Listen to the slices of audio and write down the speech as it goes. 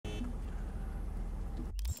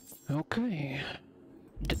Okay.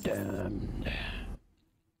 The damned.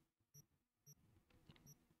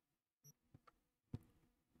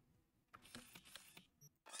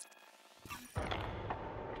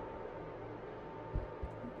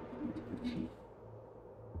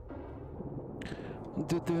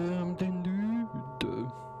 The damned indeed.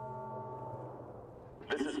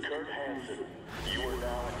 This is Kurt Hansen. You are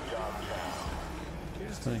now in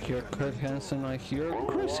Dogtown. I hear Kurt Hansen, I hear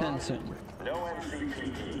Chris Hansen. No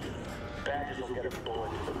MCPD. Badges will get a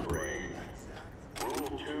bullet to the brain.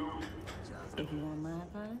 Rule 2. If you want my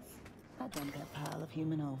advice, I dump that pile of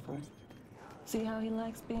human offal. See how he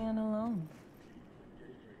likes being alone.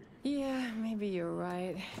 Yeah, maybe you're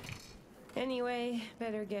right. Anyway,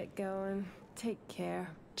 better get going. Take care.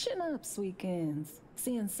 Chin up, sweekends.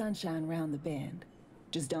 Seeing sunshine round the bend.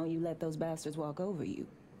 Just don't you let those bastards walk over you.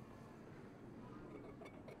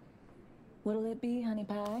 What'll it be, honey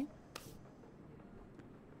pie?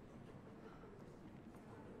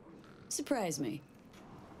 Surprise me.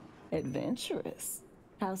 Adventurous.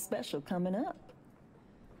 How special coming up?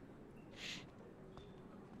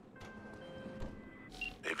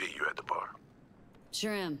 Hey V, you at the bar?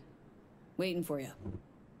 Sure am. Waiting for you.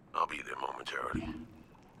 I'll be there momentarily.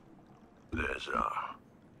 There's,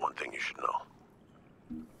 one thing you should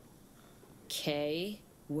know. Okay,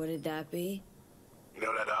 what did that be? You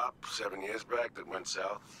know that op 7 years back that went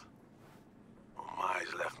south? Well,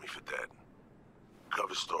 Mize left me for dead.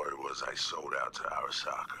 Cover story was I sold out to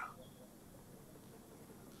Arasaka.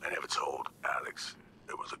 I never told Alex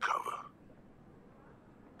it was a cover.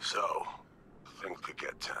 So, things could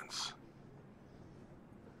get tense.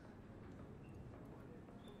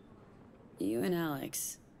 You and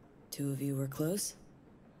Alex, two of you were close?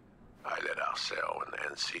 I let Al sail when the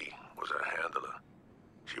NC was her handler.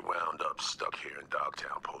 She wound up stuck here in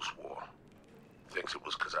Dogtown post-war. Thinks it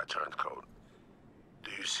was because I turned code.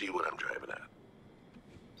 Do you see what I'm driving at?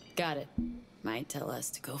 Got it. Might tell us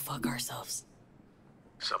to go fuck ourselves.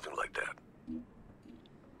 Something like that.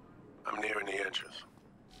 I'm nearing the entrance.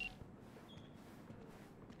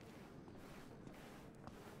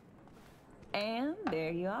 And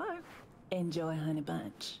there you are. Enjoy, honey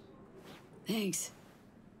bunch. Thanks.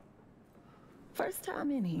 First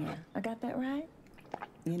time in here. I got that right?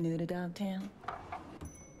 You new to Dogtown?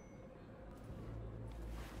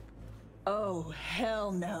 Oh,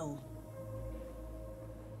 hell no.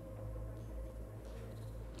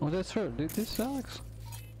 Oh, that's her. This is Alex?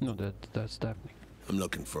 No, that's Daphne. I'm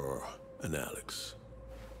looking for an Alex.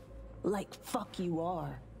 Like fuck you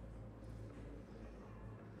are.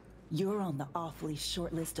 You're on the awfully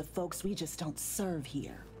short list of folks we just don't serve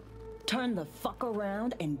here. Turn the fuck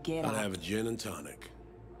around and get out. I'll have a gin and tonic.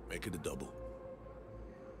 Make it a double.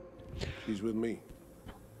 She's with me.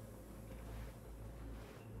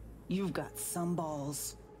 You've got some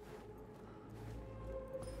balls.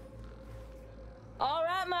 All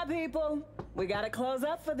right, my people. We gotta close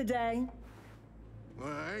up for the day.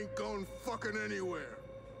 I ain't going fucking anywhere.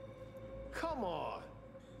 Come on.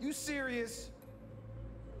 You serious?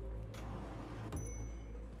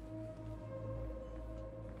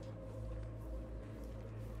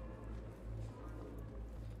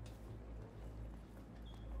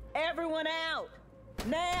 Everyone out!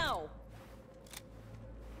 Now!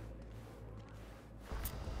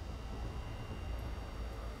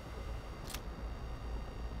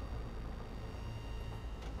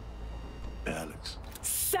 Alex.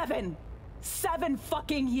 7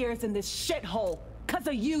 fucking years in this shithole. 'Cause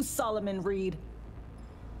of you, Solomon Reed.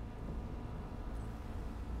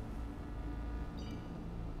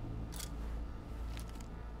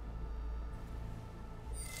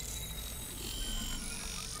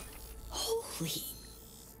 Holy.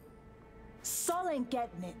 Sol ain't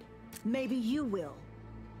getting it. Maybe you will.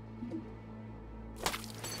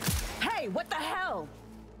 Hey, what the hell?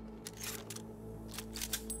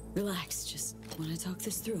 Relax, just want to talk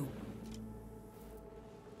this through.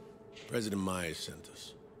 President Myers sent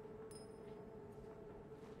us.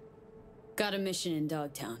 Got a mission in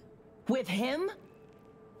Dogtown. With him?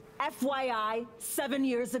 FYI, 7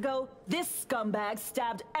 years ago, this scumbag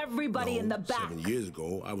stabbed everybody in the back. 7 years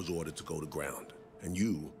ago, I was ordered to go to ground, and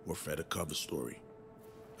you were fed a cover story.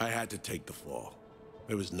 I had to take the fall.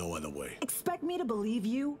 There was no other way. Expect me to believe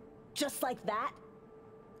you? Just like that?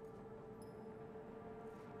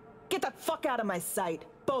 Get the fuck out of my sight,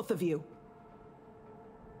 both of you.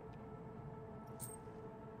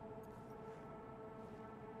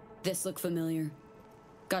 This look familiar?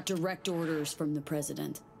 Got direct orders from the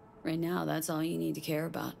president. Right now, that's all you need to care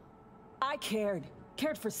about. I cared.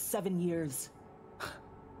 Cared for 7 years.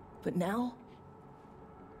 But now?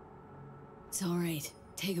 It's all right.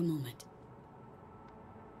 Take a moment.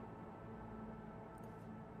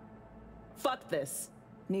 Fuck this.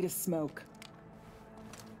 Need a smoke.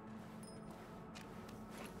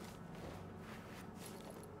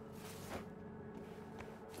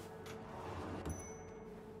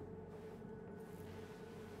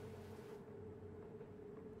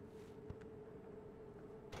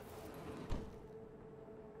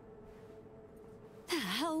 The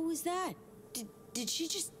hell was that? Did she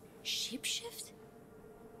just shapeshift?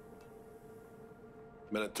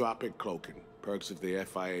 Menotropic cloaking. Perks of the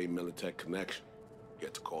FIA Militech connection.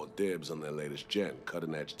 Get to call dibs on their latest gen,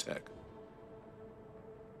 cutting-edge tech.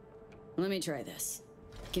 Let me try this.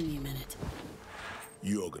 Give me a minute.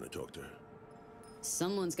 You're gonna talk to her.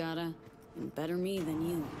 Someone's gotta. And better me than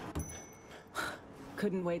you.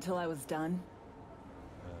 Couldn't wait till I was done.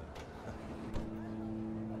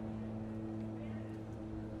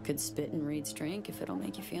 Could spit in Reed's drink if it'll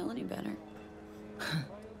make you feel any better.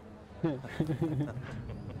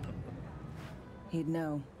 He'd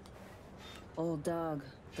know. Old dog,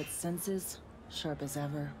 but senses sharp as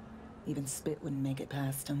ever. Even spit wouldn't make it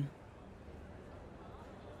past him.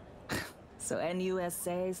 So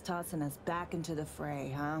NUSA's tossing us back into the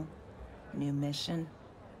fray, huh? New mission?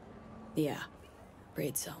 Yeah,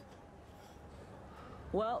 afraid so.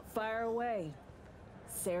 Well, fire away.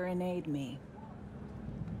 Serenade me.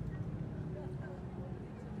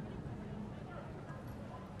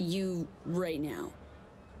 You, right now.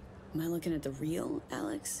 Am I looking at the real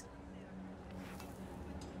Alex?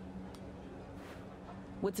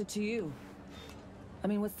 What's it to you? I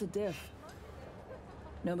mean, what's the diff?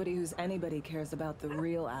 Nobody who's anybody cares about the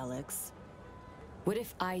real Alex. What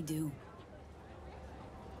if I do?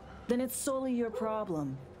 Then it's solely your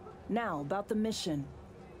problem. Now, about the mission.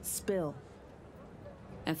 Spill.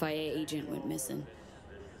 FIA agent went missing.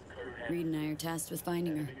 Reed and I are tasked with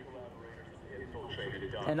finding her.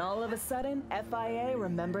 And all of a sudden, FIA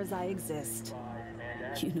remembers I exist.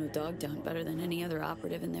 You know Dogtown better than any other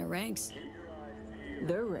operative in their ranks.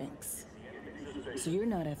 Their ranks. So you're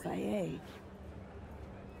not FIA.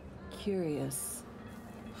 Curious.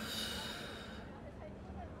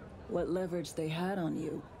 What leverage they had on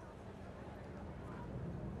you.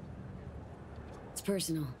 It's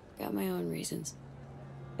personal. Got my own reasons.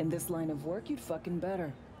 In this line of work, you'd fucking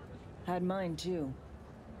better. Had mine, too.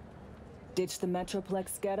 Ditch the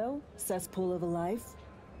Metroplex ghetto, cesspool of a life.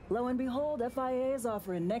 Lo and behold, FIA is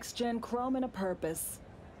offering next-gen chrome and a purpose.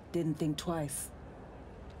 Didn't think twice.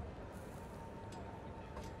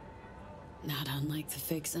 Not unlike the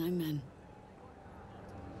fix I'm in.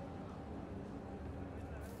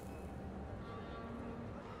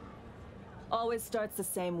 Always starts the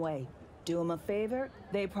same way. Do them a favor,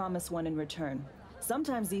 they promise one in return.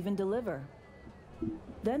 Sometimes even deliver.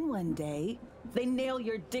 Then one day, they nail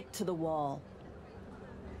your dick to the wall.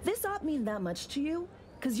 This ought mean that much to you?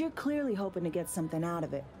 'Cause you're clearly hoping to get something out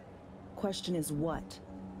of it. Question is what?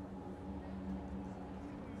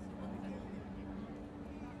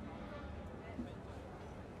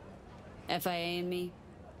 FIA and me,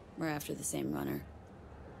 we're after the same runner.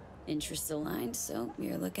 Interests aligned, so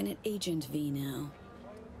we're looking at Agent V now.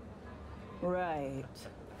 Right.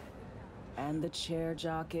 And the chair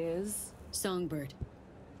jock is? Songbird.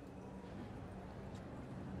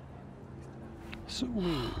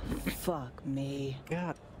 Sweet. Fuck me.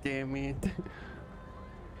 God damn it.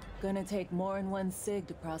 Gonna take more than one cig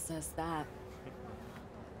to process that.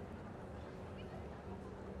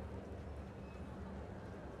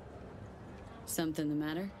 Something the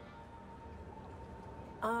matter?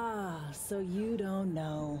 Ah, so you don't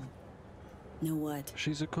know. Know what?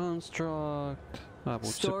 She's a construct. I would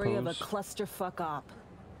Story of a suppose. clusterfuck op.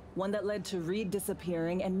 One that led to Reed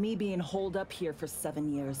disappearing and me being holed up here for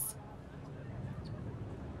 7 years.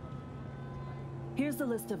 Here's the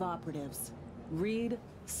list of operatives. Reed,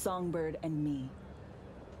 Songbird, and me.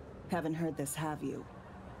 Haven't heard this, have you?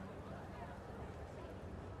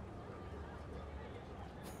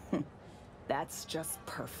 That's just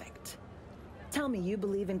perfect. Tell me you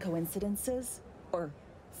believe in coincidences? Or,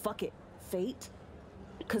 fuck it, fate?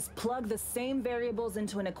 'Cause plug the same variables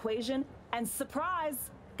into an equation, and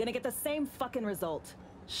surprise! Gonna get the same fucking result.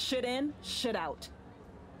 Shit in, shit out.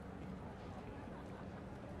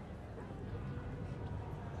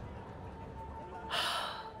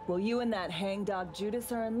 Well, you and that hangdog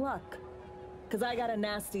Judas are in luck. 'Cause I got a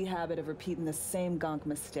nasty habit of repeating the same gonk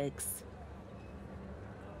mistakes.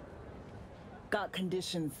 Got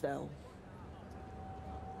conditions, though.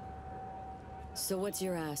 So what's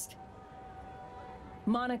your ask?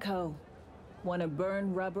 Monaco. Wanna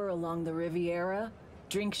burn rubber along the Riviera?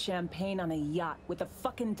 Drink champagne on a yacht with a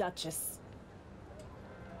fucking duchess?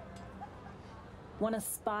 Want a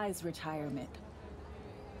spy's retirement?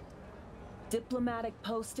 diplomatic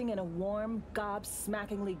posting in a warm,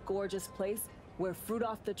 gobsmackingly gorgeous place where fruit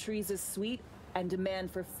off the trees is sweet and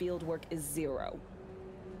demand for fieldwork is zero.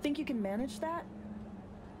 Think you can manage that?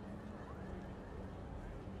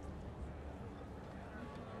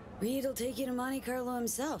 Reed'll take you to Monte Carlo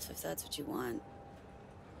himself if that's what you want.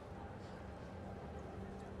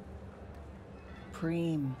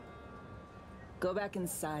 Preem. Go back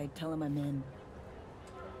inside, tell him I'm in.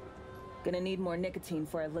 Gonna need more nicotine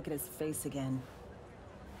before I look at his face again.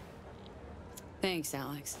 Thanks,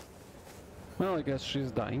 Alex. Well, I guess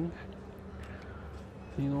she's dying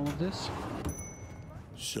in all of this.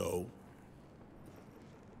 So?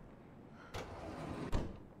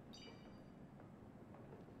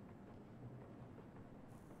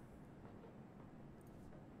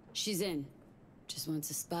 She's in. Just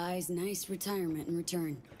wants a spy's nice retirement in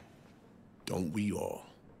return. Don't we all?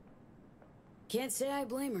 Can't say I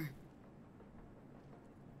blame her.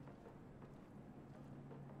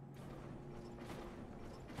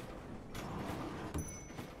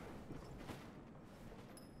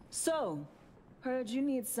 So, heard you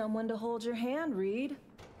need someone to hold your hand, Reed.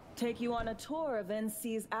 Take you on a tour of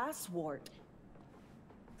NC's asswart.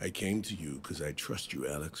 I came to you because I trust you,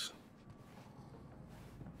 Alex.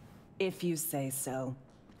 If you say so.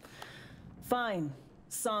 Fine.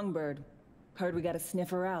 Songbird. Heard we gotta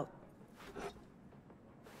sniff her out.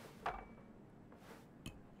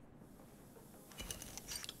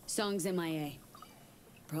 Song's MIA.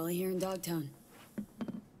 Probably here in Dogtown.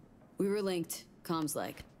 We were linked, comms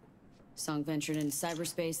like. Song ventured into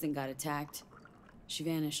cyberspace, then got attacked. She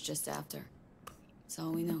vanished just after. That's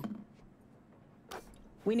all we know.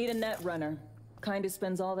 We need a net runner. Kind who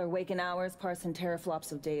spends all their waking hours parsing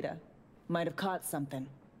teraflops of data. Might have caught something.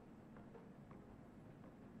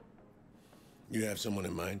 You have someone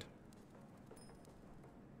in mind?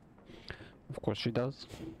 Of course she does.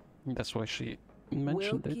 That's why she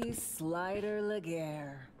mentioned Wilkie it. Slider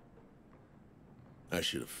Laguerre. I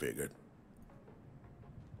should have figured.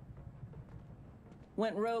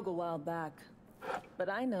 Went rogue a while back. But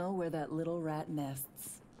I know where that little rat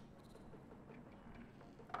nests.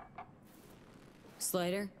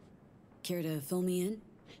 Slider, care to fill me in?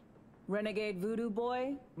 Renegade voodoo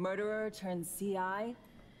boy, murderer turned CI,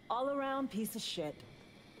 all-around piece of shit.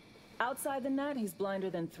 Outside the net, he's blinder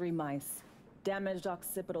than 3 mice. Damaged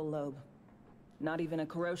occipital lobe. Not even a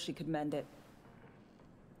Kuroshi could mend it.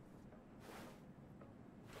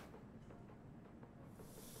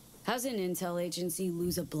 How's an intel agency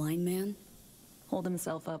lose a blind man? Hold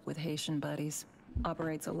himself up with Haitian buddies.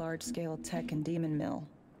 Operates a large-scale tech and demon mill.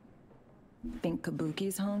 Think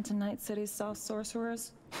Kabuki's home to Night City's soft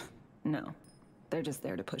sorcerers? No. They're just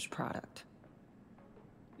there to push product.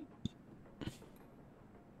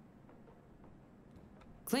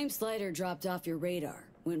 Claim Slider dropped off your radar,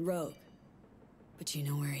 went rogue. But you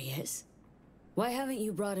know where he is. Why haven't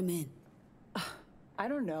you brought him in? I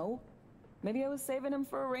don't know. Maybe I was saving him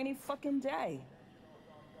for a rainy fucking day.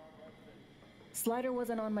 Slider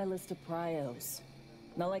wasn't on my list of prios.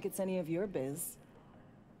 Not like it's any of your biz.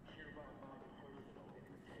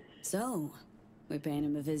 So, we paying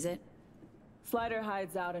him a visit? Slider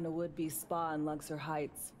hides out in a would-be spa in Luxor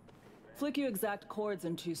Heights. Flick you exact chords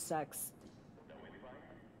in 2 secs.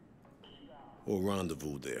 We'll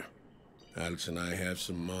rendezvous there. Alex and I have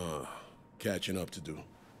some, catching up to do.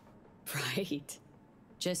 Right.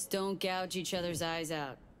 Just don't gouge each other's eyes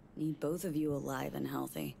out. Need both of you alive and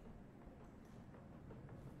healthy.